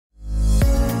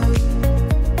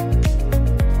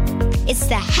It's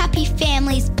the Happy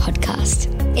Families Podcast.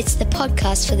 It's the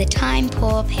podcast for the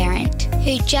time-poor parent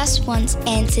who just wants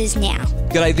answers now.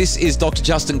 G'day, this is Dr.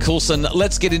 Justin Coulson.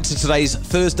 Let's get into today's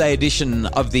Thursday edition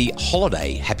of the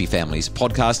holiday Happy Families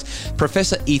podcast.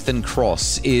 Professor Ethan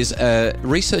Kross is a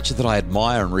researcher that I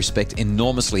admire and respect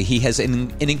enormously. He has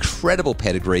an incredible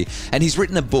pedigree, and he's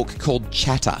written a book called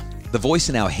Chatter: The Voice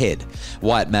in Our Head,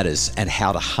 Why It Matters and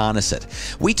How to Harness It.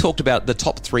 We talked about the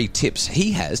top 3 tips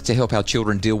he has to help our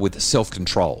children deal with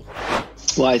self-control.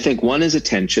 Well, I think one is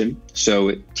attention.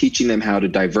 So teaching them how to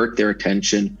divert their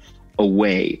attention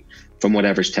away from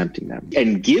whatever's tempting them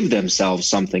and give themselves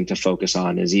something to focus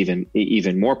on is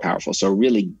even more powerful. So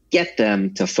really get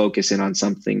them to focus in on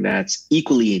something that's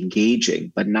equally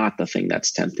engaging, but not the thing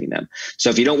that's tempting them. So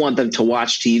if you don't want them to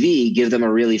watch TV, give them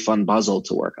a really fun puzzle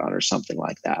to work on or something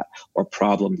like that, or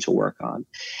problem to work on.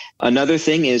 Another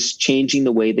thing is changing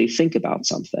the way they think about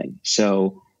something.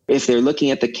 So if they're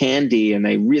looking at the candy and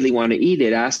they really want to eat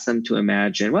it, ask them to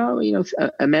imagine,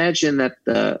 imagine that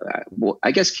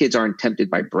I guess kids aren't tempted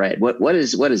by bread. What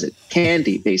is it?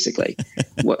 Candy, basically,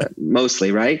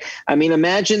 mostly, right? I mean,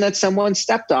 imagine that someone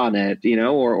stepped on it,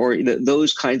 or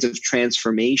those kinds of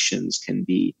transformations can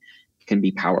be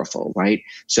powerful, right?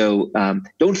 So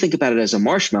don't think about it as a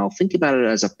marshmallow. Think about it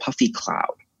as a puffy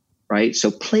cloud, right?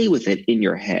 So play with it in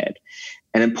your head.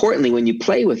 And importantly, when you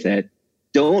play with it,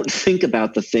 don't think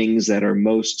about the things that are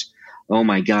most, oh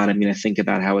my God, I'm going to think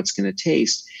about how it's going to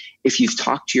taste. If you've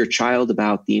talked to your child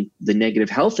about the negative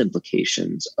health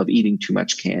implications of eating too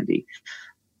much candy,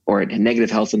 or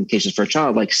negative health implications for a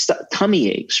child, like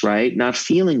tummy aches, right? Not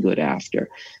feeling good after,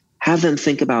 have them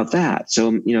think about that.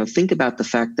 So, think about the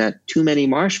fact that too many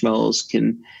marshmallows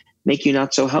can make you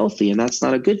not so healthy, and that's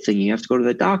not a good thing. You have to go to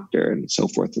the doctor and so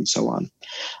forth and so on.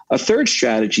 A third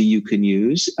strategy you can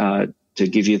use, to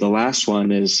give you the last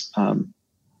one, is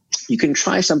you can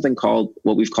try something called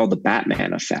what we've called the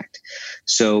Batman effect.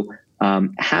 So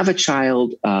have a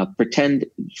child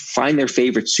find their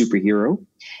favorite superhero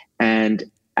and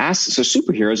ask. So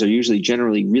superheroes are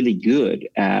generally really good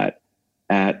at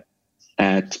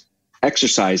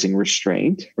exercising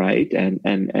restraint, right?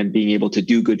 And being able to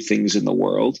do good things in the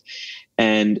world.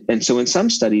 And so in some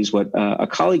studies, what a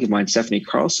colleague of mine, Stephanie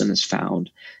Carlson, has found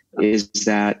is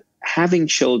that having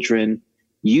children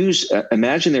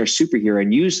imagine they're a superhero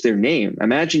and use their name.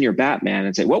 Imagine you're Batman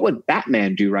and say, what would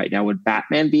Batman do right now? Would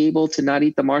Batman be able to not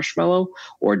eat the marshmallow?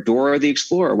 Or Dora the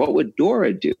Explorer? What would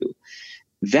Dora do?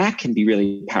 That can be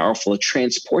really powerful. It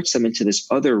transports them into this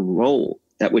other role,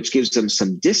 which gives them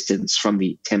some distance from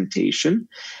the temptation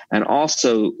and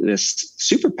also this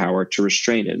superpower to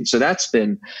restrain it. And so that's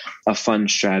been a fun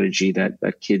strategy that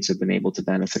kids have been able to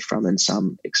benefit from in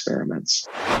some experiments.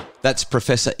 That's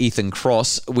Professor Ethan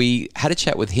Kross. We had a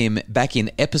chat with him back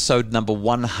in episode number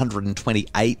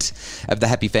 128 of the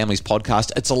Happy Families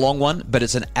podcast. It's a long one, but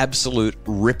it's an absolute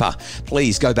ripper.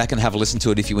 Please go back and have a listen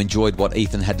to it if you enjoyed what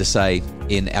Ethan had to say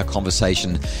in our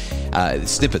conversation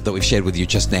snippet that we've shared with you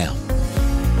just now.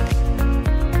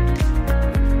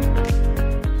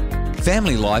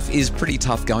 Family life is pretty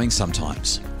tough going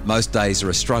sometimes. Most days are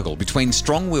a struggle between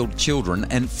strong-willed children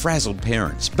and frazzled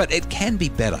parents, but it can be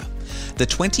better. The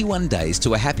 21 Days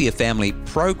to a Happier Family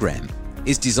program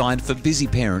is designed for busy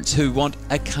parents who want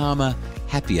a calmer,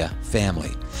 happier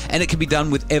family. And it can be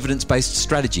done with evidence-based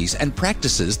strategies and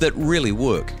practices that really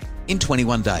work in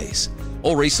 21 days.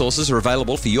 All resources are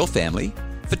available for your family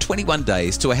for 21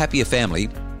 Days to a Happier Family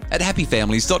at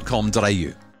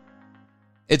happyfamilies.com.au.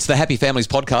 It's the Happy Families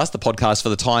podcast, the podcast for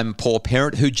the time-poor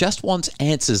parent who just wants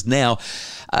answers now.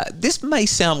 This may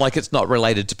sound like it's not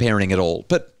related to parenting at all,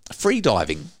 but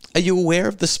freediving. Are you aware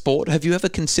of the sport? Have you ever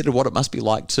considered what it must be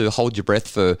like to hold your breath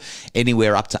for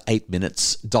anywhere up to 8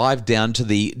 minutes, dive down to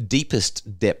the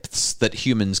deepest depths that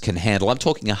humans can handle? I'm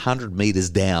talking 100 meters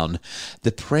down.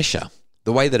 The pressure,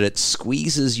 the way that it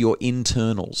squeezes your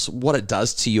internals, what it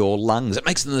does to your lungs, it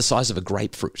makes them the size of a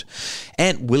grapefruit.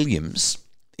 Ant Williams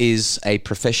is a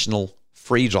professional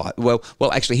free dive. Well,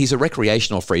 actually, he's a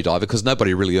recreational free diver because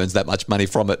nobody really earns that much money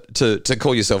from it to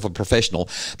call yourself a professional.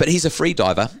 But he's a free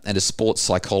diver and a sports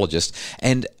psychologist.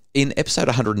 And in episode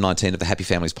 119 of the Happy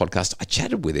Families podcast, I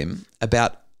chatted with him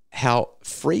about how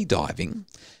free diving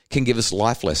can give us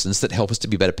life lessons that help us to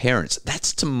be better parents.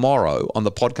 That's tomorrow on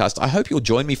the podcast. I hope you'll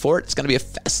join me for it. It's going to be a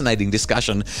fascinating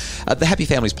discussion. The Happy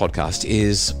Families podcast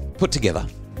is put together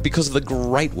because of the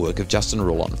great work of Justin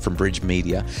Rulon from Bridge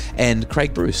Media and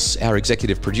Craig Bruce, our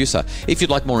executive producer. If you'd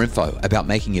like more info about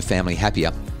making your family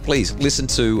happier, please listen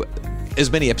to as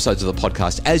many episodes of the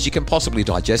podcast as you can possibly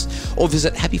digest or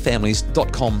visit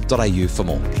happyfamilies.com.au for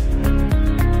more.